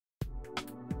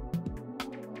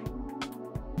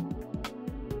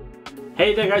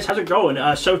Hey there guys, how's it going?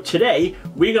 So today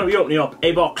we're going to be opening up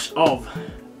a box of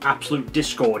Absolute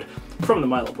Discord from the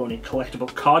My Little Pony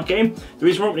collectible card game. The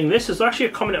reason we're opening this is actually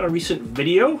a comment on a recent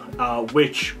video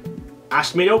which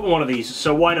asked me to open one of these,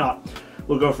 so why not?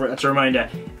 We'll go for it. That's a reminder.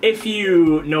 If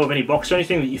you know of any box or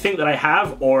anything that you think that I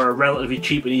have or are relatively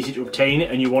cheap and easy to obtain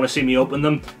and you want to see me open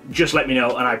them, just let me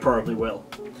know and I probably will.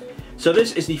 So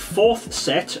this is the fourth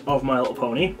set of My Little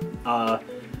Pony.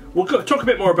 We'll talk a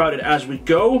bit more about it as we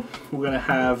go. We're going to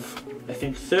have, I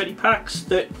think, 30 packs,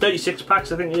 36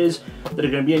 packs I think it is, that are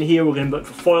going to be in here. We're going to look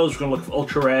for foils, we're going to look for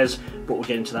ultra rares, but we'll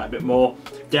get into that a bit more.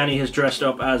 Danny has dressed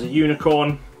up as a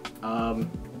unicorn,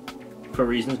 for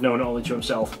reasons known only to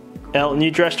himself. Elton,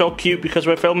 you dressed all cute because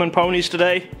we're filming ponies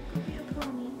today?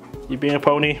 You being a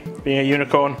pony, being a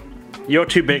unicorn? You're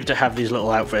too big to have these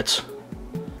little outfits.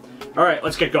 Alright,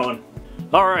 let's get going.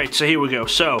 Alright, so here we go.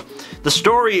 So, the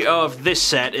story of this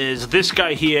set is this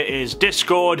guy here is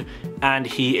Discord, and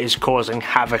he is causing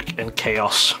havoc and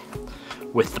chaos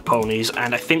with the ponies,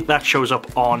 and I think that shows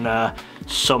up on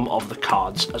some of the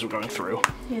cards as we're going through.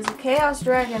 He's a chaos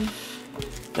dragon.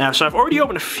 Now, so I've already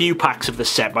opened a few packs of this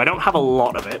set, but I don't have a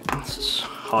lot of it. This is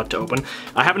hard to open.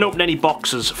 I haven't opened any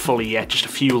boxes fully yet, just a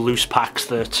few loose packs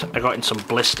that I got in some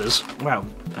blisters. Wow,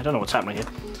 I don't know what's happening here.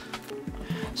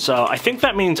 So I think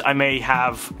that means I may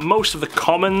have most of the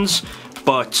commons,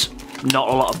 but not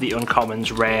a lot of the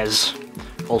uncommons, rares,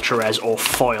 ultra rares, or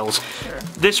foils. Sure.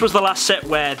 This was the last set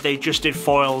where they just did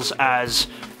foils, as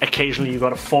occasionally you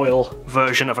got a foil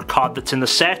version of a card that's in the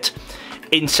set.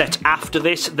 In sets after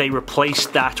this, they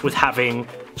replaced that with having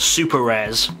super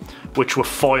rares, which were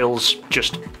foils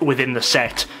just within the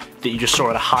set that you just saw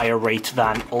at a higher rate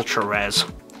than ultra rares.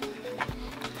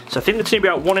 So I think it's going to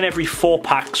be about 1 in every 4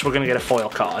 packs we're going to get a foil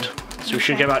card. So we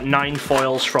should get about 9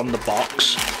 foils from the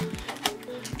box.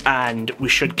 And we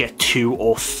should get 2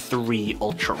 or 3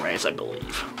 ultra rares, I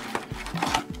believe.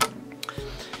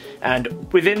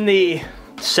 And within the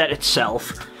set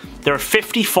itself, there are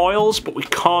 50 foils, but we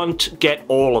can't get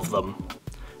all of them,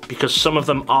 because some of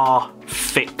them are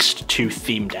fixed to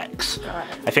theme decks.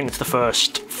 I think it's the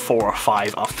first 4 or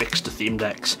 5 are fixed to theme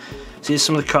decks. So here's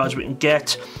some of the cards we can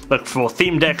get. Look for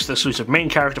theme decks, the exclusive main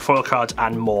character foil cards,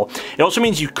 and more. It also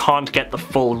means you can't get the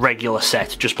full regular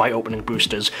set just by opening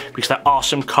boosters, because there are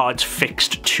some cards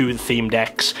fixed to the theme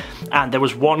decks. And there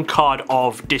was one card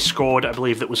of Discord, I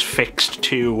believe, that was fixed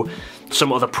to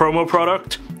some other promo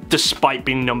product, despite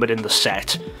being numbered in the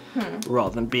set,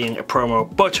 rather than being a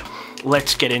promo. But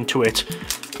let's get into it.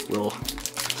 We'll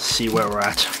see where we're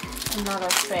at. I'm not a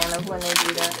fan of when they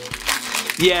do that.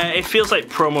 Yeah, it feels like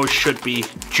promos should be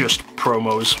just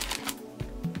promos.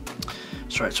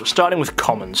 So, right, so we're starting with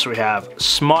commons. So we have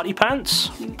Smarty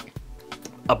Pants,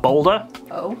 a Boulder,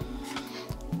 Oh.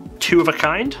 2 of a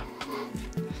Kind,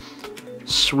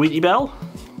 Sweetie Belle,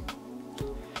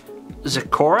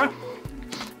 Zecora,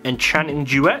 Enchanting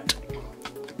Duet,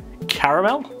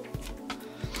 Caramel,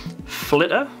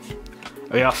 Flitter.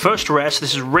 We have our first rare, so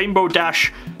this is Rainbow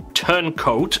Dash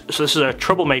Turncoat. So this is a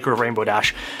troublemaker of Rainbow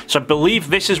Dash. So I believe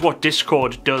this is what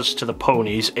Discord does to the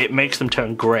ponies. It makes them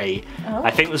turn grey. Oh.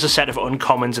 I think there's a set of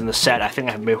uncommons in the set. I think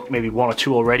I have maybe 1 or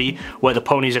 2 already, where the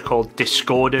ponies are called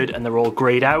Discorded and they're all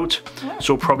greyed out. Oh.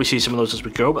 So we'll probably see some of those as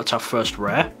we go, but that's our first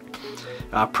rare.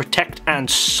 Protect and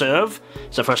Serve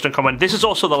is our first uncommon. This is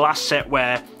also the last set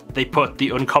where they put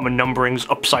the uncommon numberings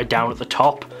upside down at the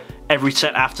top. Every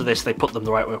set after this, they put them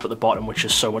the right way up at the bottom, which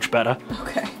is so much better.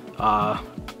 Okay.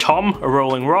 Tom, a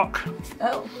Rolling Rock.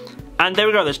 Oh. And there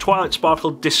we go, there's Twilight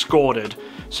Sparkle Discorded.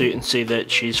 So you can see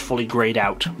that she's fully greyed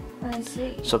out. I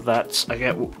see. So that's, I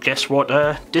guess, what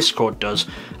Discord does.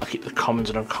 I'll keep the commons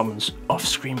and uncommons off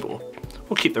screen, but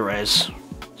we'll keep the rares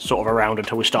sort of around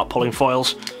until we start pulling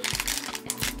foils.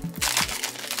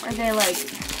 Are they,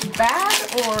 like,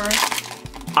 bad, or...?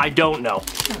 I don't know.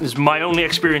 This is my only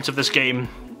experience of this game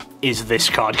is this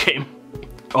card game.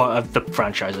 Or of the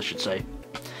franchise, I should say.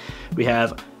 We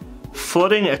have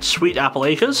Flooding at Sweet Apple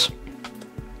Acres,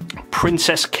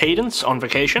 Princess Cadence on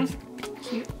Vacation,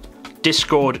 Cute.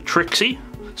 Discord Trixie.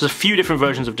 There's a few different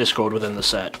versions of Discord within the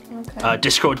set. Okay.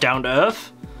 Discord Down to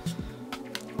Earth,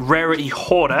 Rarity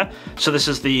Hoarder. So this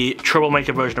is the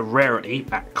troublemaker version of Rarity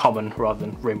at common rather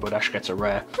than Rainbow Dash gets a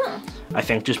rare. I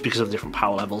think just because of the different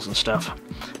power levels and stuff.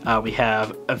 We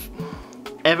have a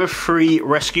Everfree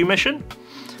Rescue Mission,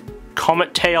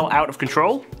 Comet Tail Out of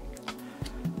Control.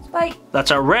 Spike.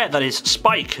 That's our rare. That is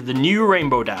Spike, the new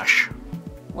Rainbow Dash.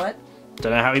 What?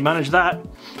 Don't know how he managed that.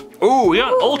 Ooh, we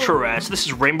got ultra rare. So this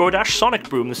is Rainbow Dash Sonic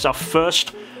Boom. This is our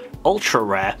first ultra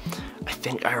rare. I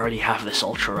think I already have this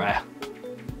ultra rare.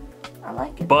 I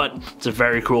like it. But it's a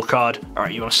very cool card.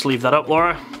 Alright, you want to sleeve that up,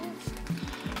 Laura?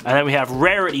 And then we have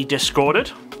Rarity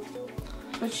Discorded.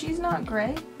 But she's not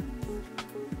gray.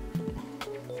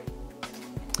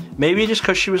 Maybe just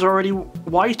because she was already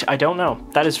white? I don't know.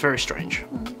 That is very strange.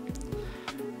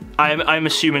 I'm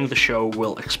assuming the show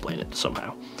will explain it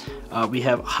somehow. We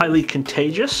have Highly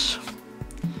Contagious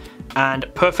and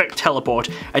Perfect Teleport.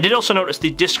 I did also notice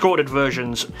the discorded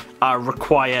versions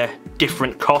require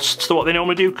different costs to what they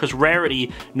normally do, because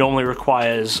Rarity normally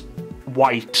requires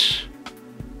white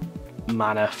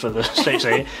mana for the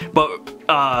stay, but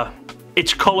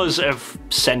it's colours of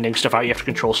sending stuff out. You have to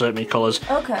control certain colours.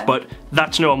 Okay. But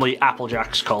that's normally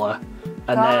Applejack's colour.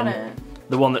 And Got then it.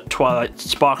 the one that Twilight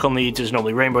Sparkle needs is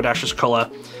normally Rainbow Dash's colour.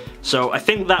 So I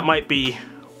think that might be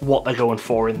what they're going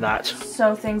for in that.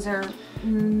 So things are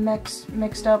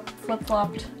mixed up,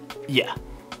 flip-flopped. Yeah.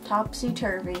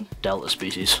 Topsy-turvy. Delta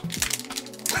species.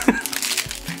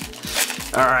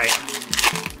 Alright.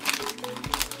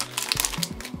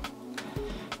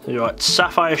 So you got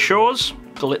Sapphire Shores,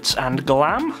 Glitz and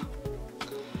Glam,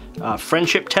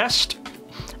 Friendship Test,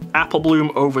 Apple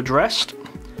Bloom Overdressed,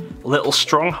 Little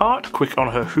Strongheart, Quick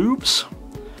on Her Hoobs,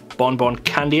 Bonbon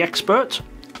Candy Expert,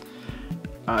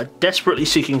 Desperately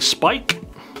Seeking Spike,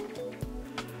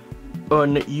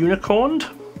 Ununicorned,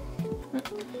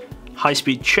 High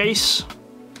Speed Chase.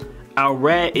 Our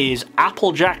rare is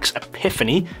Applejack's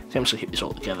Epiphany. I think I'm just going to keep this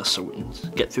all together so we can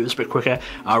get through this a bit quicker.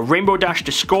 Rainbow Dash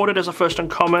Discorded as a first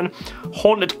uncommon.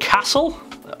 Haunted Castle,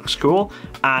 that looks cool.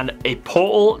 And a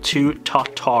Portal to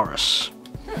Tartarus.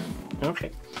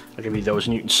 Okay, I'll give you those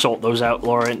and you can sort those out,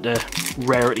 Laura, into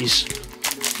rarities.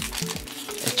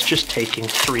 It's just taking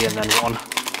 3 and then 1.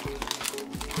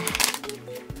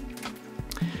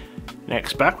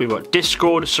 Next back, we've got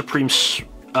Discord Supreme,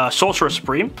 Sorcerer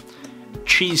Supreme.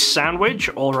 Cheese Sandwich,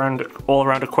 all around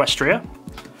Equestria,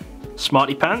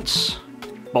 Smarty Pants,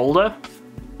 Boulder,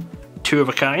 Two of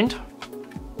a Kind,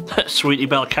 Sweetie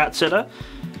Belle Cat Sitter,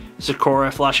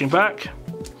 Sakura Flashing Back,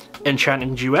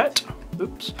 Enchanting Duet.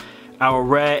 Oops. Our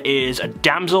rare is a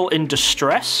Damsel in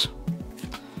Distress,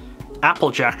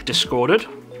 Applejack Discorded,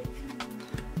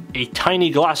 a Tiny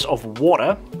Glass of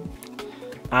Water,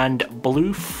 and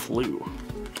Blue Flu.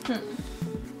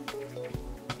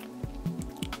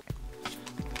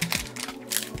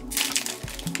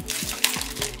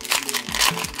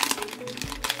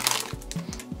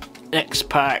 Next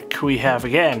pack we have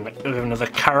another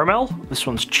Caramel. This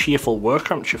one's Cheerful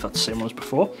Worker, I'm not sure if that's the same one as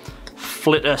before.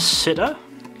 Flitter Sitter,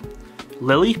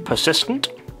 Lily Persistent,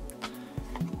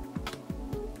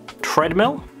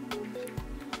 Treadmill,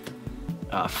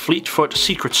 Fleetfoot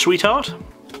Secret Sweetheart,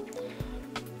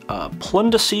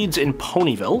 Plunder Seeds in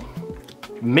Ponyville,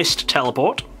 Mist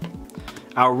Teleport.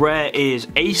 Our rare is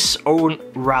Ace Own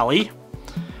Rally.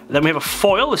 Then we have a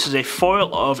foil. This is a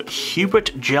foil of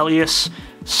Hubert Gellius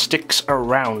Sticks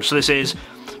Around. So this is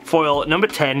foil number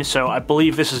 10, so I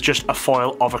believe this is just a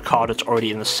foil of a card that's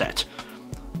already in the set.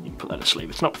 You can put that asleep.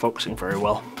 It's not focusing very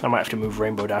well. I might have to move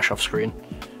Rainbow Dash off screen.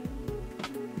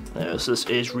 So this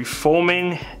is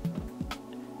Reforming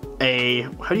a...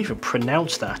 how do you even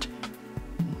pronounce that?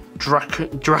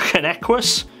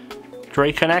 Draconequus?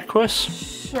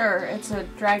 Draconequus? Sure, it's a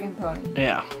dragon pony.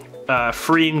 Yeah.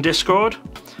 Freeing Discord,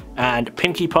 and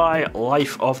Pinkie Pie,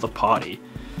 Life of the Party.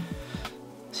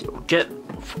 So we'll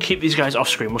keep these guys off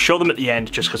screen. We'll show them at the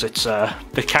end just because it's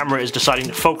the camera is deciding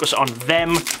to focus on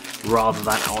them rather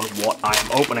than on what I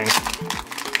am opening.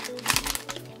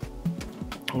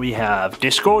 We have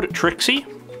Discord Trixie,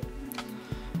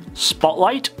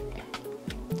 Spotlight,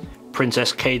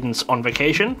 Princess Cadence on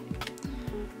Vacation,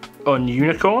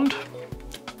 Ununicorned,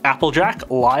 Applejack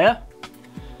Liar,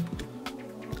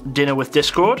 Dinner with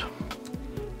Discord,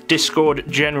 Discord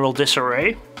General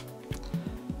Disarray,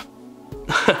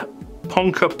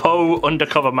 Ponka Po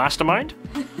Undercover Mastermind.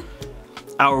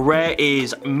 Our rare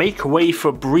is Make Way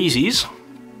for Breezes.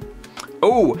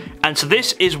 Oh, and so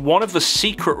this is one of the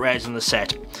secret rares in the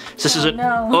set. So this is an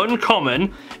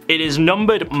uncommon. It is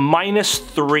numbered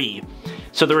 -3.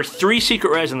 So there are 3 secret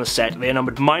rares in the set. They are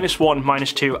numbered -1,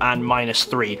 -2, and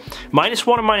 -3.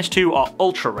 -1 and -2 are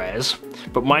ultra rares,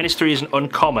 but -3 is an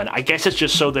uncommon. I guess it's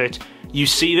just so that you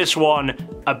see this one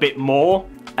a bit more,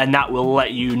 and that will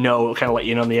let you know, kind of let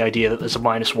you know the idea that there's a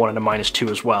 -1 and a -2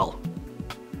 as well.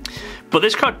 But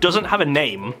this card doesn't have a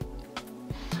name.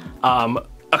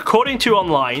 According to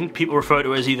online, people refer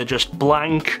to it as either just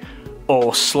blank,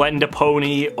 or Slender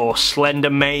Pony, or Slender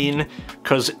Mane,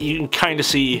 because you can kind of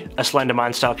see a Slender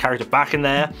Man style character back in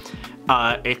there.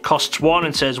 It costs 1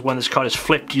 and says when this card is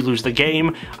flipped you lose the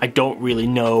game. I don't really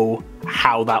know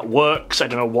how that works. I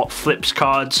don't know what flips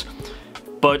cards,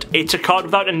 but it's a card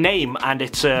without a name, and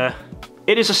it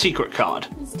is a secret card.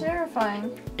 It's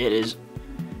terrifying. It is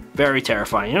Very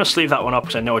terrifying. You know, sleeve that one up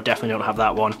because I know I definitely don't have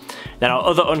that one. Then our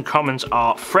other uncommons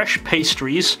are Fresh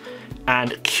Pastries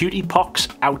and Cutie Pox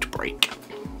Outbreak.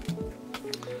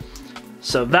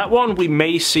 So that one we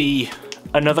may see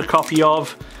another copy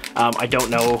of. I don't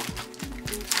know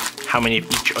how many of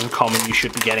each uncommon you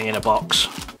should be getting in a box.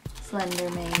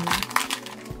 Slenderman.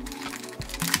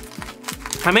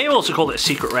 I may also call it a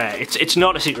secret rare. It's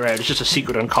not a secret rare, it's just a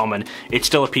secret uncommon. It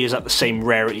still appears at the same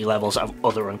rarity levels of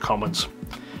other uncommons.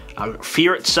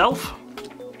 Fear itself.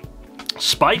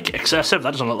 Spike, excessive,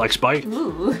 that doesn't look like Spike.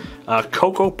 Ooh.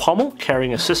 Coco Pommel,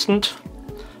 carrying assistant.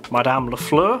 Madame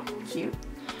Lafleur. Cute.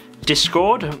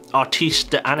 Discord,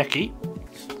 Artiste d'Anarchy.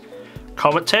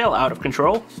 Comet Tail, out of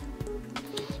control.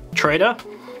 Trader.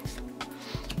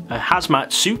 A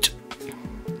hazmat suit.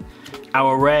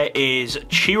 Our rare is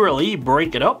Cheerily,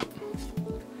 Break It Up.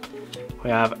 We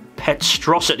have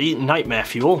Petstrosity, Nightmare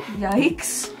Fuel.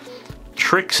 Yikes.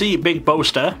 Trixie, Big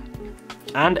Boaster.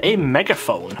 And a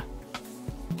Megaphone.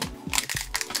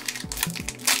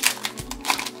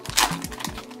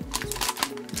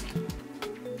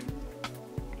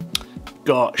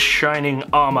 Got Shining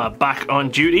Armor back on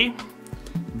duty.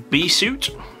 B-Suit.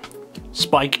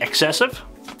 Spike Excessive.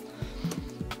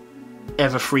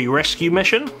 Everfree Rescue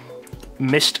Mission.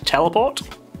 Mist Teleport.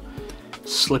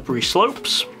 Slippery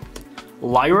Slopes.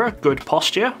 Lyra, Good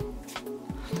Posture.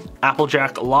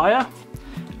 Applejack Liar.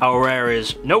 Our rare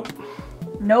is Nope.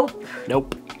 Nope.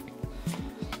 Nope.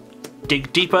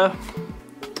 Dig Deeper.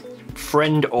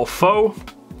 Friend or Foe.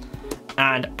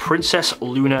 And Princess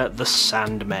Luna the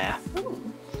Sandmare. Ooh.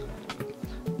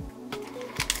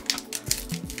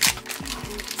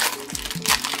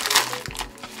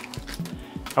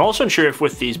 I'm also unsure if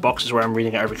with these boxes where I'm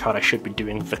reading out every card I should be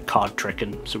doing the card trick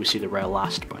and so we see the rare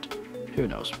last, but who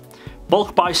knows.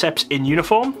 Bulk Biceps in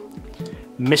Uniform.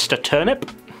 Mr. Turnip.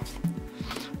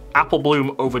 Apple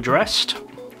Bloom Overdressed.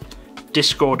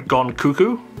 Discord Gone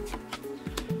Cuckoo.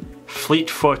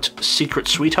 Fleetfoot Secret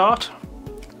Sweetheart.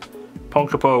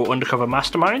 Ponkapo Undercover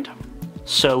Mastermind.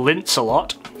 Sir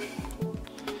Linsalot.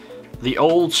 The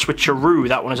Old Switcheroo,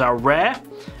 that one is our rare.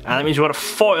 And that means we've got a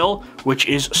foil, which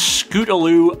is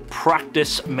Scootaloo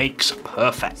Practice Makes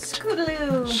Perfect.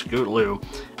 Scootaloo. Scootaloo.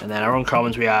 And then our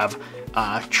uncommons we have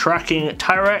Tracking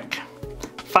Tyrek,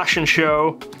 Fashion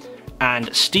Show,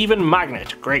 and Stephen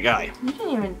Magnet. Great guy. You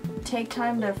didn't even take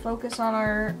time to focus on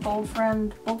our old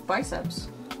friend Bulk Biceps.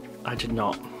 I did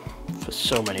not, for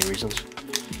so many reasons.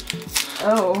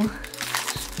 Oh.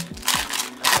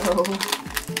 Oh.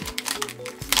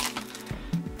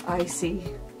 I see.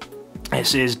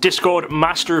 This is Discord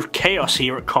Master of Chaos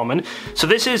here at Common. So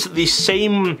this is the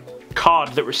same card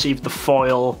that received the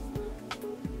foil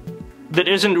that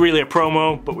isn't really a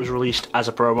promo, but was released as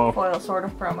a promo. Foil sort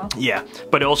of promo. Yeah,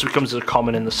 but it also becomes a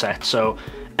common in the set, so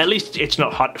at least it's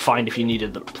not hard to find if you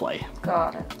needed the play.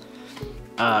 Got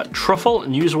it. Truffle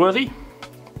Newsworthy.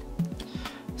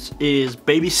 This is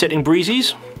Babysitting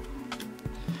Breezes.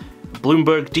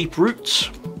 Bloomberg Deep Roots.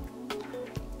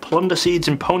 Plunder Seeds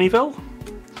in Ponyville.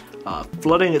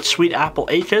 Flooding at Sweet Apple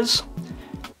Acres.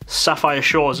 Sapphire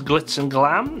Shores Glitz and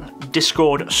Glam.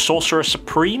 Discord Sorcerer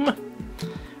Supreme.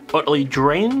 Utterly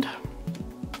Drained.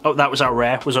 Oh, that was our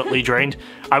rare, was Utterly Drained.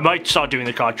 I might start doing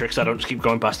the card tricks, I don't just keep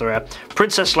going past the rare.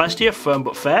 Princess Celestia, Firm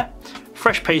But Fair.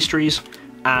 Fresh Pastries.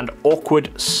 And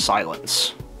Awkward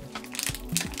Silence.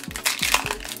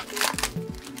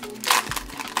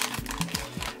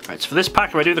 Right, so for this pack,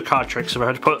 if I do the card tricks, if I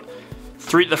had to put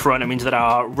 3 at the front, it means that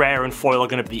our rare and foil are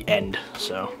going to be the end.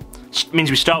 So it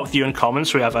means we start with the uncommon.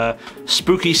 So we have a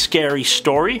Spooky Scary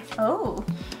Story. Oh.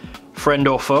 Friend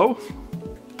or Foe.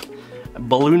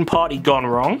 Balloon Party Gone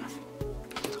Wrong.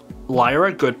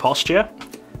 Lyra, Good Posture.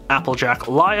 Applejack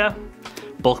Liar.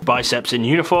 Bulk Biceps in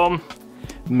Uniform.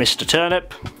 Mr.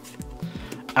 Turnip.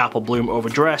 Apple Bloom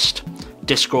Overdressed.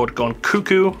 Discord Gone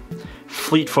Cuckoo.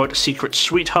 Fleetfoot Secret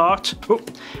Sweetheart. Ooh.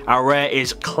 Our rare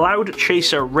is Cloud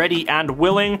Chaser Ready and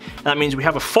Willing. That means we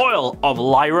have a foil of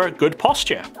Lyra, Good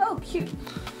Posture. Oh, cute.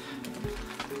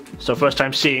 So first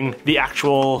time seeing the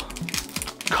actual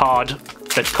card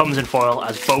that comes in foil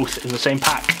as both in the same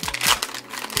pack.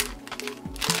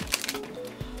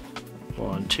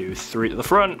 1, 2, 3 to the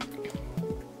front.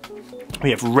 We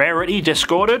have Rarity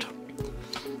Discorded.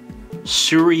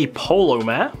 Suri Polo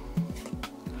Mare.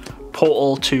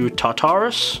 Portal to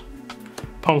Tartarus.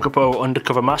 Ponkapo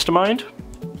Undercover Mastermind.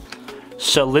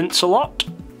 Sir Linsalot.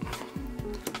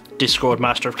 Discord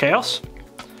Master of Chaos.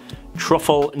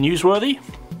 Truffle Newsworthy.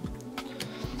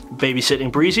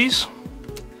 Babysitting Breezes.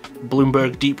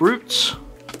 Bloomberg Deep Roots.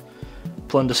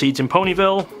 Plunder Seeds in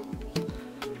Ponyville.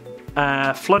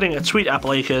 Flooding at Sweet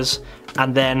Apple Acres,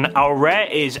 and then our rare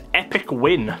is Epic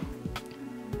Win.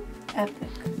 Epic.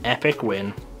 Epic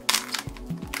Win.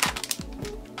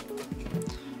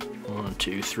 1,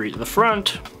 2, 3 to the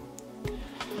front.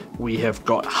 We have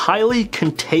got Highly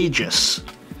Contagious.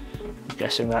 I'm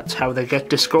guessing that's how they get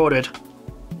discorded,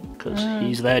 because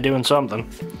he's there doing something.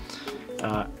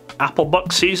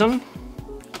 Applebuck Season.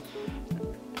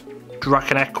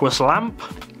 Draconequus Lamp.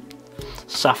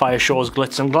 Sapphire Shores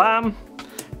Glitz and Glam.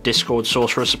 Discord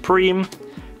Sorcerer Supreme.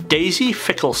 Daisy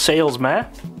Fickle Salesmare.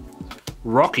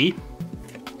 Rocky.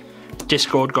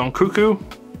 Discord Gone Cuckoo.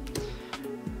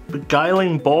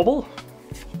 Beguiling Bauble.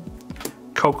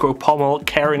 Cocoa Pommel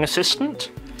Caring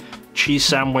Assistant. Cheese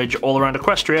Sandwich All Around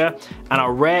Equestria. And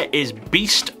our rare is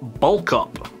Beast Bulk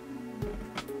Up.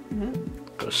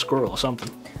 Got a squirrel or something.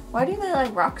 Why do they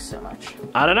like rocks so much?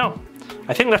 I don't know.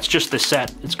 I think that's just this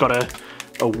set. It's got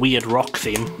a weird rock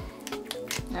theme.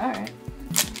 Alright.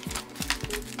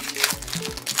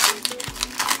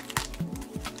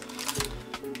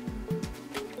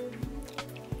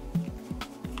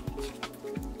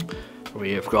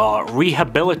 We have got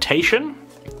Rehabilitation,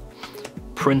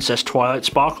 Princess Twilight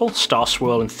Sparkle, Star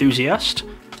Swirl Enthusiast,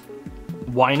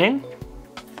 Whining,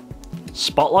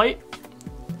 Spotlight,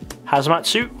 Hazmat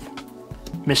Suit,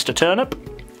 Mr. Turnip,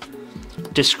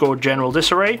 Discord General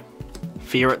Disarray,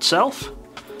 Fear Itself,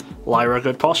 Lyra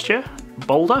Good Posture,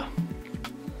 Boulder,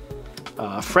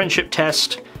 Friendship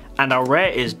Test, and our rare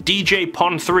is DJ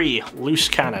Pon 3, Loose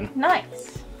Cannon.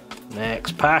 Nice.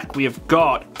 Next pack we have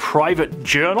got Private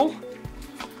Journal,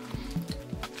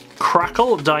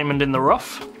 Crackle Diamond in the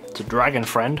Rough, it's a dragon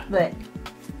friend, But.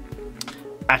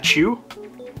 Achu,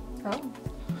 Oh.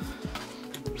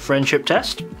 Friendship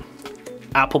Test,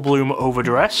 Apple Bloom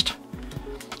Overdressed,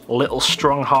 Little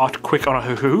Strong Heart Quick on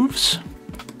Her Hooves,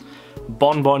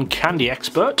 Bonbon Candy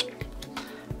Expert,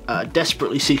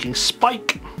 Desperately Seeking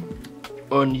Spike,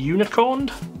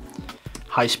 Ununicorned,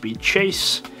 High Speed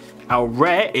Chase. Our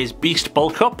rare is Beast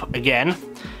Bulk Up again,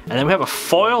 and then we have a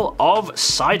foil of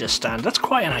Cider Stand. That's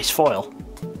quite a nice foil.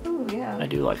 Ooh, yeah. I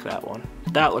do like that one.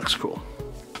 That looks cool.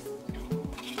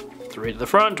 3 to the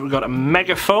front. We've got a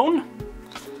Megaphone,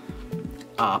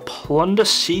 Plunder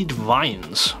Seed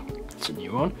Vines. That's a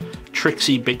new one.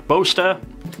 Trixie Big Boaster,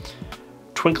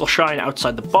 Twinkle Shine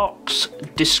Outside the Box,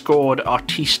 Discord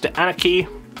Artista Anarchy,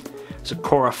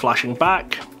 Zakora Flashing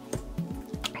Back,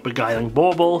 Beguiling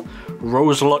Bauble,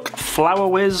 Roseluck Flower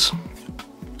Whiz,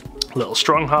 Little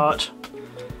Strongheart,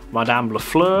 Madame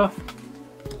Lafleur,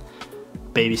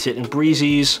 Babysitting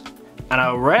Breezies, and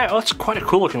our rare, oh, that's quite a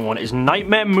cool looking one, is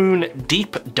Nightmare Moon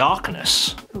Deep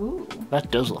Darkness. Ooh. That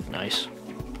does look nice.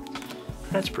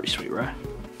 That's pretty sweet, rare.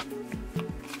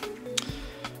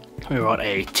 We got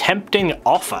a Tempting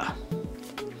Offer,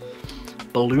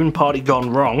 Balloon Party Gone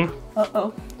Wrong,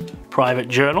 Uh-oh. Private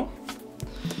Journal,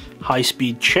 High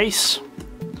Speed Chase,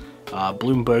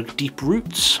 Bloomberg Deep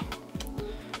Roots,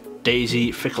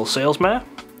 Daisy Fickle Salesmare,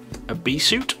 a Bee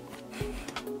Suit,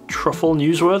 Truffle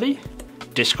Newsworthy,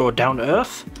 Discord Down to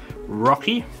Earth,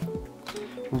 Rocky,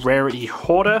 Rarity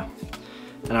Hoarder,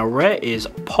 and our rare is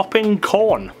Popping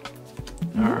Corn.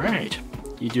 Alright,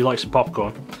 you do like some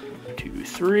popcorn. 2,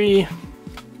 3.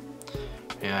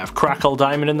 We have Crackle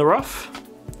Diamond in the Rough,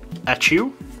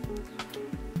 Achu,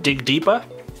 Dig Deeper,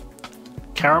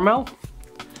 Caramel,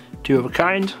 Two of a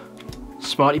Kind,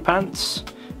 Smarty Pants,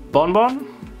 Bonbon,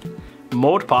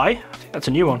 Maud Pie, I think that's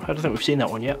a new one, I don't think we've seen that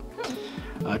one yet.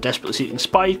 Desperately Seeking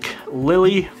Spike,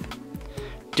 Lily,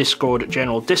 Discord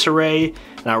General Disarray,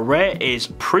 and our rare is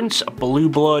Prince Blue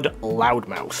Blood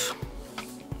Loudmouth.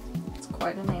 It's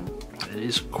quite a name. It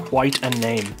is quite a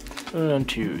name. 1,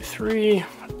 2, 3,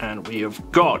 and we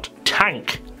have got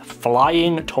Tank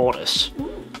Flying Tortoise.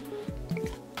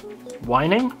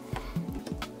 Whining,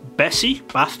 Bessie,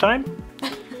 Bath Time,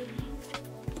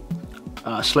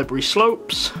 Slippery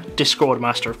Slopes, Discord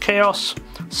Master of Chaos,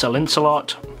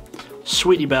 Celincelot,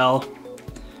 Sweetie Belle,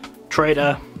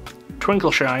 Trader,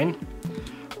 Twinkle Shine,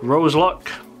 Roseluck.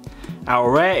 Our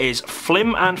rare is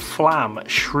Flim and Flam,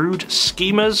 Shrewd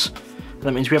Schemers.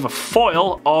 That means we have a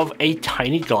foil of a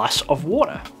Tiny Glass of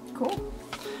Water. Cool.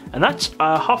 And that's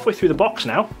halfway through the box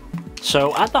now.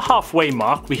 So at the halfway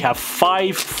mark, we have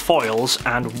 5 foils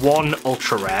and 1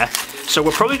 ultra rare. So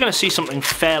we're probably going to see something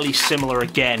fairly similar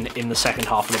again in the second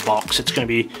half of the box. It's going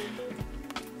to be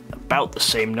about the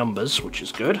same numbers, which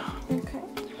is good. Okay.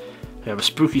 We have a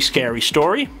Spooky Scary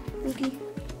Story, Spooky.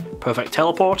 Perfect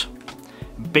Teleport,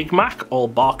 Big Mac, All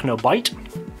Bark No Bite,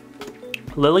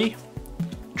 Lily,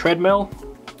 Treadmill,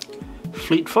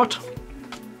 Fleetfoot,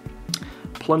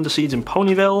 Plunder Seeds in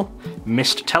Ponyville,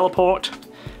 Mist Teleport,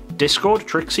 Discord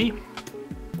Trixie,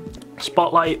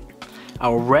 Spotlight.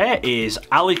 Our rare is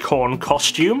Alicorn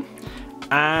Costume.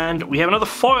 And we have another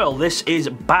foil. This is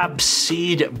Bab's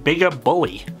Seed Bigger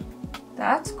Bully.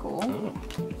 That's cool. Oh.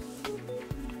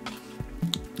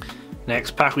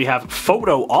 Next pack we have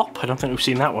Photo Op. I don't think we've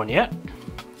seen that one yet.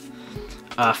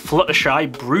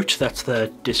 Fluttershy Brute. That's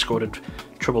the discorded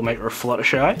troublemaker of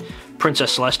Fluttershy.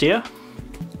 Princess Celestia.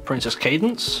 Princess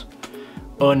Cadence.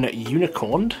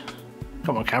 Ununicorned.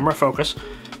 Come on, camera, focus.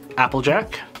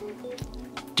 Applejack.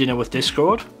 Dinner with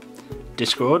Discord.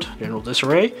 Discord. General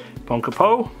Disarray.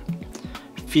 Bonkapo.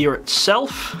 Fear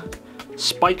Itself.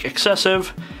 Spike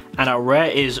Excessive. And our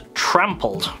rare is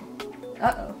Trampled.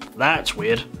 Uh-oh. That's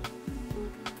weird.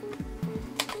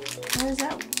 What is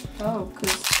that? Oh,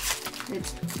 because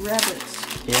it's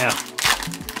rabbits. Yeah.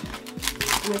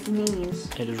 With knees.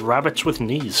 It is rabbits with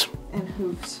knees. And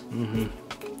hoofs.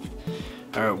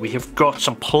 We have got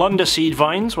some Plunder Seed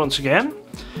Vines once again.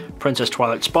 Princess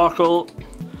Twilight Sparkle.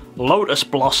 Lotus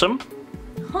Blossom.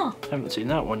 Huh. Haven't seen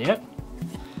that one yet.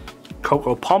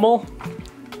 Cocoa Pommel.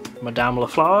 Madame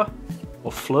Laflower.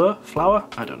 Or Flower?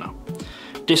 I don't know.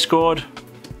 Discord.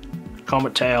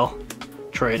 Comet Tail.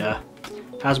 Trader.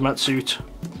 Hazmat Suit.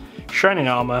 Shining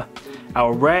Armor.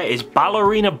 Our rare is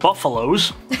Ballerina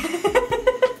Buffaloes.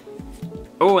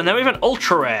 Oh, and then we have an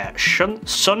ultra rare.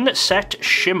 Sunset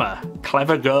Shimmer.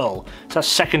 Clever Girl. It's our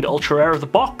second ultra rare of the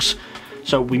box.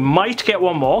 So we might get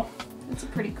one more. That's a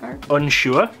pretty card.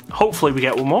 Unsure. Hopefully we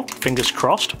get one more. Fingers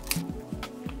crossed.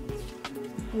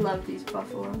 Love these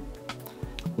buffalo.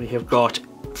 We have got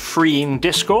Freeing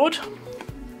Discord.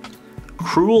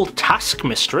 Cruel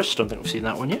Taskmistress. Don't think we've seen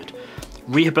that one yet.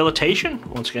 Rehabilitation.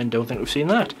 Once again, don't think we've seen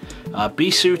that.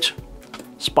 Bee-Suit.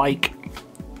 Spike.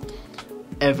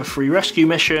 Everfree Rescue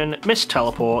Mission. Miss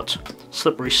Teleport.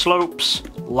 Slippery Slopes.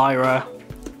 Lyra.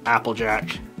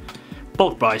 Applejack.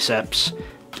 Bulk Biceps.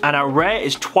 And our rare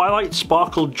is Twilight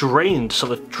Sparkle Drained. So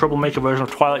the troublemaker version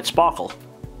of Twilight Sparkle.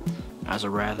 As a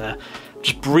rare there.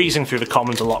 Just breezing through the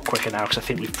commons a lot quicker now because I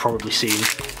think we've probably seen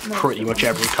pretty much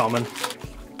every common.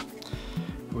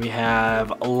 We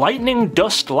have Lightning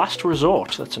Dust Last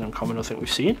Resort. That's an uncommon I think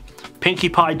we've seen. Pinkie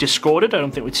Pie Discorded. I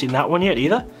don't think we'd seen that one yet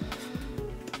either.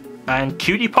 And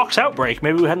Cutie Pox Outbreak.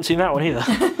 Maybe we hadn't seen that one either.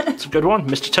 It's a good one.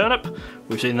 Mr. Turnip.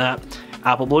 We've seen that.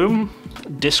 Apple Bloom.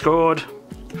 Discord.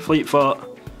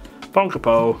 Fleetfoot.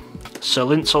 Bonkapo. Sir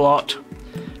Lincelot.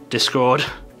 Discord.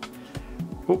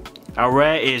 Ooh. Our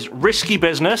rare is Risky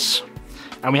Business.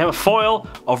 And we have a foil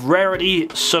of Rarity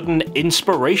Sudden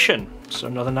Inspiration. So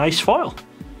another nice foil.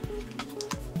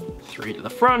 3 to the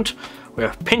front. We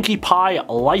have Pinkie Pie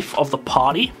Life of the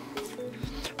Party.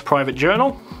 Private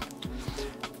Journal.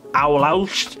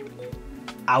 Owlowicious.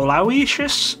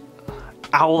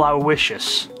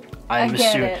 I'm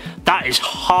assuming. That is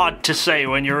hard to say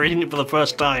when you're reading it for the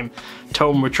first time.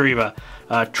 Tome Retriever.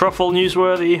 Truffle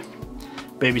Newsworthy.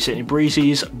 Babysitting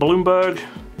Breezes. Bloomberg.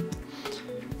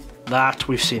 That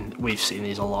we've seen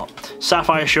these a lot.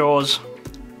 Sapphire Shores.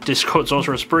 Discord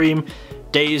Sorcerer Supreme.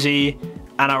 Daisy.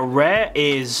 And our rare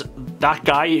is that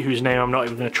guy whose name I'm not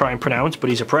even going to try and pronounce, but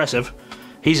he's oppressive.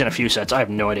 He's in a few sets. I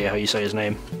have no idea how you say his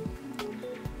name.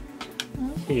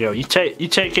 Here you go. You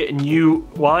take it and you,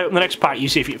 while I open the next pack, you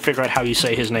see if you can figure out how you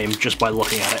say his name just by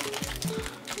looking at it.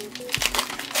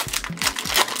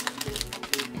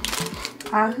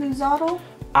 Ahuzotl?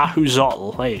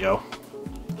 Ahuzotl. There you go.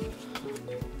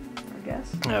 I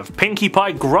guess. I have Pinkie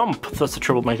Pie Grump. That's the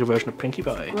troublemaker version of Pinkie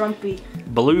Pie. Grumpy.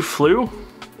 Blue Flu.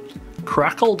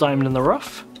 Crackle, Diamond in the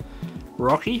Rough.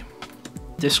 Rocky.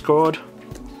 Discord.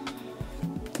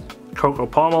 Cocoa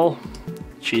Pommel.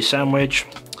 Cheese Sandwich.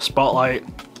 Spotlight.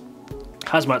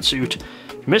 Hazmat Suit.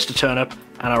 Mr. Turnip.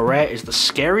 And our rare is the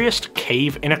Scariest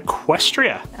Cave in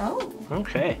Equestria. Oh.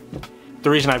 Okay. The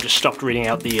reason I've just stopped reading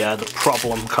out the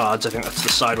problem cards, I think that's the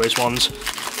sideways ones,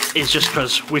 is just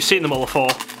because we've seen them all before,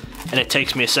 and it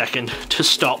takes me a second to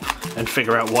stop and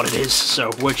figure out what it is, so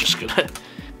we're just gonna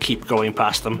keep going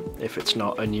past them if it's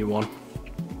not a new one.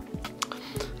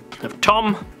 We have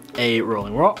Tom, a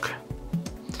Rolling Rock.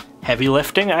 Heavy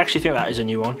Lifting, I actually think that is a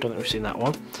new one, don't think we've seen that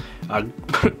one.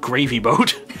 Gravy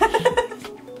Boat.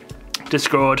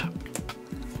 Discord.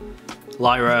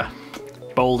 Lyra.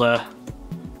 Boulder.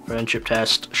 Friendship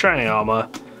Test. Shining Armor.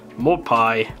 Mud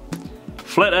Pie.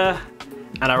 Flitter.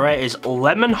 And our rare is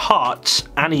Lemon Hearts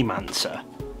Animancer.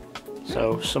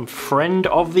 So, some friend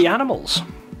of the animals.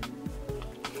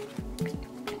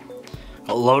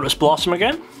 Got Lotus Blossom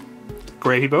again.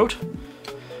 Gravy Boat.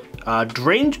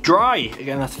 Drained Dry.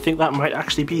 Again, I think that might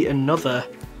actually be another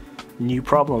new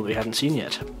problem that we hadn't seen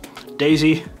yet.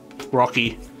 Daisy.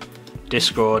 Rocky.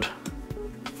 Discord.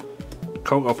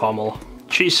 Cocoa Pommel.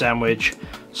 Cheese Sandwich.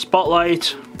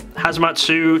 Spotlight. Hazmat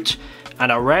Suit,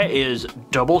 and our rare is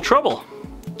Double Trouble.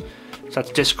 So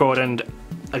that's Discord and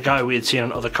a guy we had seen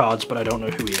on other cards, but I don't know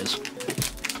who he is.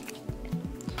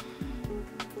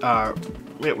 Yeah,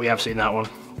 we have seen that one.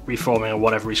 Reforming or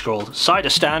whatever he's called. Cider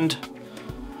Stand,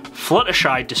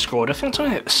 Fluttershy Discord. I think it's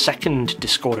only the second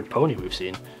Discorded pony we've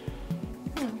seen.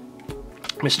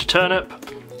 Mr.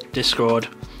 Turnip, Discord,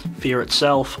 Fear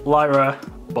Itself, Lyra,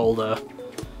 Boulder,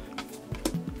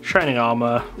 Shining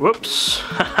Armor. Whoops,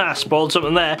 spoiled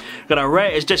something there. Got our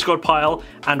rare is Discord Pile,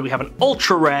 and we have an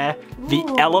ultra rare, the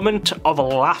Element of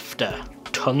Laughter.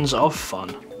 Tons of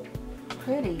fun.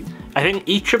 Pretty. I think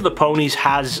each of the ponies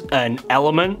has an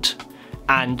element,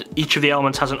 and each of the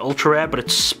elements has an ultra rare, but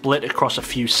it's split across a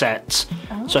few sets.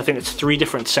 Oh. So I think it's 3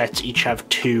 different sets, each have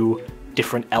 2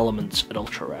 different elements at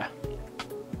ultra rare.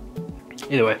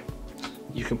 Either way,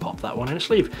 you can pop that one in a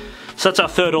sleeve. So that's our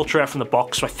 3rd ultra rare from the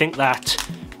box, so I think that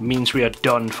means we are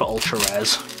done for ultra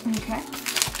rares. Okay.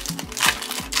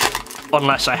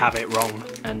 Unless I have it wrong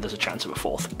and there's a chance of a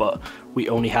 4th, but we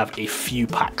only have a few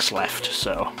packs left,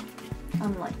 so...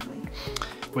 Unlikely.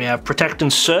 We have Protect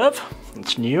and Serve,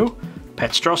 it's new,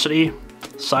 Petstrosity,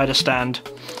 Cider Stand,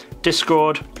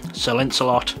 Discord, Sir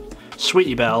Lancelot,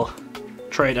 Sweetie Belle,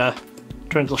 Trader,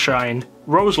 Twinkle Shine,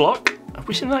 Roselock, have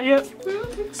we seen that yet? I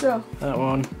don't think so. That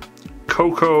one.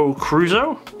 Coco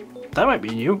Cruzo, that might be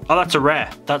new. Oh, that's a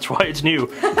rare, that's why it's new,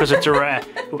 because it's a rare.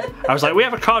 I was like, we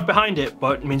have a card behind it,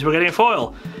 but it means we're getting a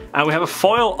foil. And we have a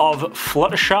foil of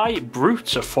Fluttershy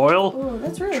Brute, a foil. Oh,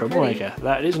 that's really Troublemaker, pretty.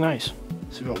 that is nice.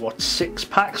 So we've got, what, 6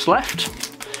 packs left?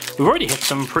 We've already hit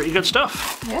some pretty good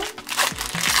stuff. Yeah.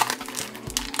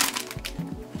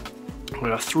 We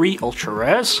have 3 ultra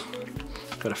rares.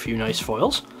 Got a few nice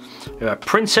foils. We have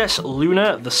Princess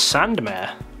Luna the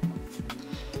Sandmare.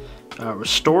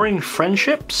 Restoring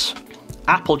Friendships.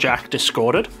 Applejack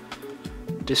Discorded.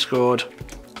 Discord.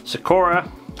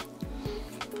 Sakura.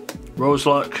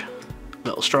 Roseluck.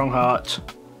 Little Strongheart.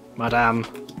 Madame.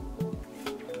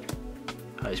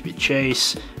 High Speed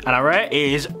Chase. And our rare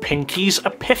is Pinky's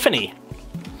Epiphany.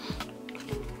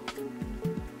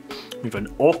 We have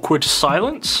an Awkward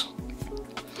Silence.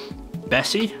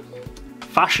 Bessie.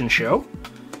 Fashion Show.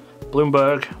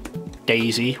 Bloomberg.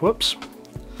 Daisy. Whoops.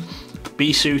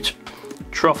 B-Suit.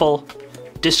 Truffle.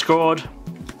 Discord.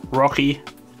 Rocky.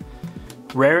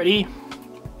 Rarity.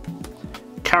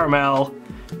 Caramel.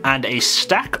 And a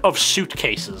stack of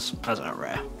suitcases as our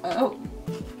rare. Oh.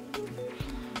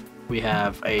 We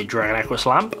have a Dragon Equus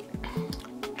Lamp,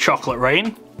 Chocolate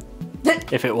Rain,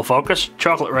 if it will focus,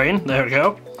 Chocolate Rain, there we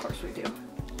go. Of course we do.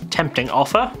 Tempting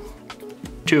Offer,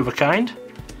 2 of a Kind,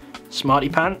 Smarty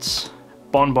Pants,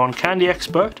 Bonbon Candy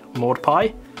Expert, Maud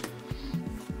Pie,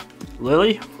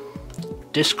 Lily,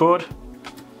 Discord,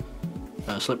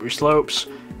 Slippery Slopes.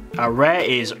 Our rare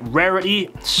is Rarity,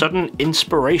 Sudden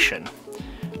Inspiration.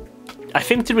 I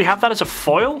think, did we have that as a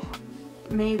foil?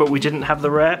 Maybe. But we didn't have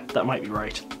the rare, that might be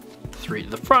right. 3 to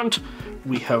the front.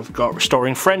 We have got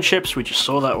Restoring Friendships, we just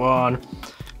saw that one.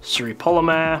 Suri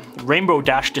Polymer, Rainbow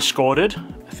Dash Discorded,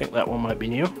 I think that one might be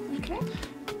new. Okay.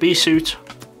 B-Suit,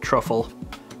 Truffle,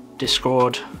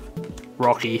 Discord,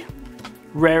 Rocky,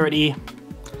 Rarity,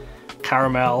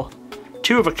 Caramel,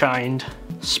 2 of a Kind,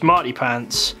 Smarty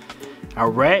Pants.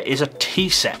 Our rare is a tea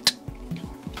set.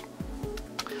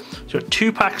 So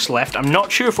 2 packs left. I'm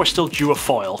not sure if we're still due a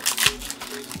foil.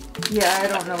 Yeah, I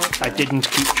don't know. I didn't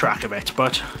keep track of it,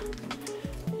 but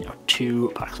you know,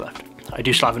 2 packs left. I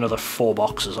do still have another 4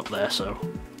 boxes up there, so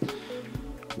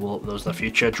we'll open those in the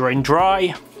future. Drain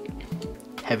Dry,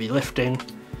 Heavy Lifting,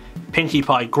 Pinkie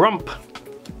Pie Grump,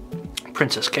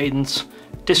 Princess Cadence,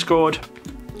 Discord,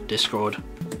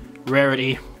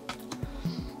 Rarity,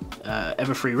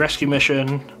 Everfree Rescue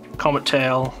Mission, Comet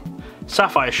Tail,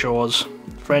 Sapphire Shores,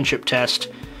 Friendship Test,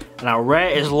 and our rare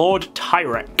is Lord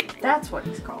Tyrek. That's what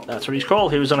he's called. That's what he's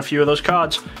called. He was on a few of those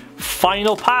cards.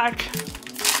 Final pack,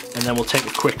 and then we'll take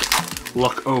a quick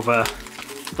look over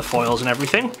the foils and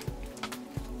everything.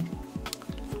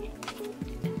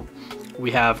 We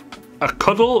have a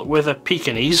Cuddle with a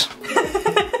Pekingese.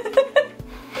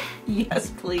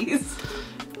 Yes, please.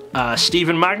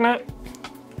 Stephen Magnet,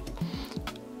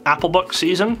 Applebuck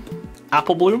Season,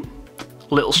 Apple Bloom,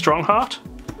 Little Strongheart,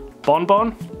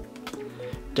 Bonbon,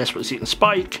 Desperate Seeking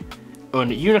Spike,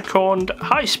 Ununicorned,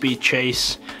 High Speed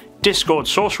Chase, Discord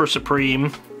Sorcerer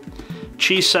Supreme,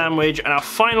 Cheese Sandwich, and our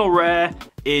final rare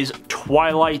is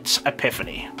Twilight's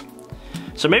Epiphany.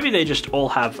 So maybe they just all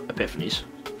have epiphanies.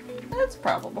 That's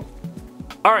probable.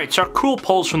 Alright, so our cool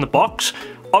pulls from the box.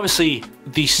 Obviously,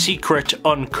 the Secret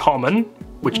Uncommon,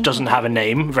 which doesn't have a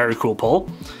name, very cool pull.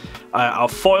 Our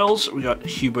foils, we got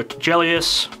Hubert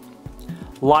Gellius,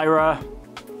 Lyra,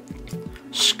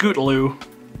 Scootaloo,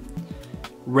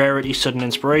 Rarity Sudden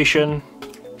Inspiration,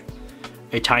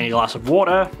 a tiny glass of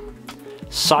water,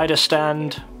 cider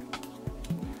stand,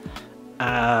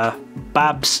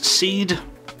 Bab's Seed,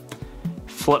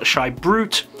 Fluttershy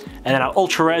Brute, and then our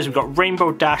ultra rares we've got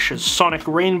Rainbow Dash's Sonic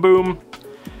Rainboom,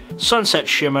 Sunset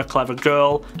Shimmer Clever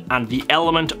Girl, and the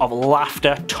Element of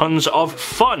Laughter Tons of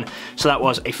Fun. So that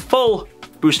was a full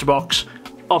booster box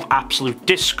of Absolute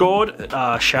Discord.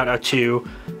 Shout out to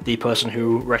the person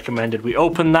who recommended we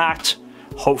open that.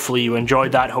 Hopefully you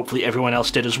enjoyed that. Hopefully everyone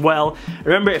else did as well.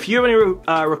 Remember, if you have any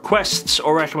requests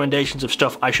or recommendations of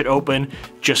stuff I should open,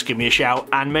 just give me a shout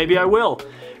and maybe I will.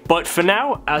 But for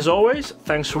now, as always,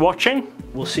 thanks for watching.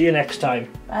 We'll see you next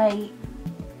time. Bye.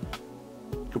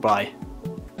 Goodbye.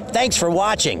 Thanks for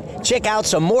watching. Check out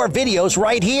some more videos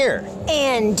right here.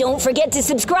 And don't forget to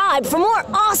subscribe for more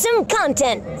awesome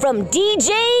content from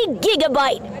DJ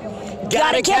Gigabyte.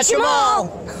 Gotta catch 'em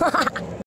all!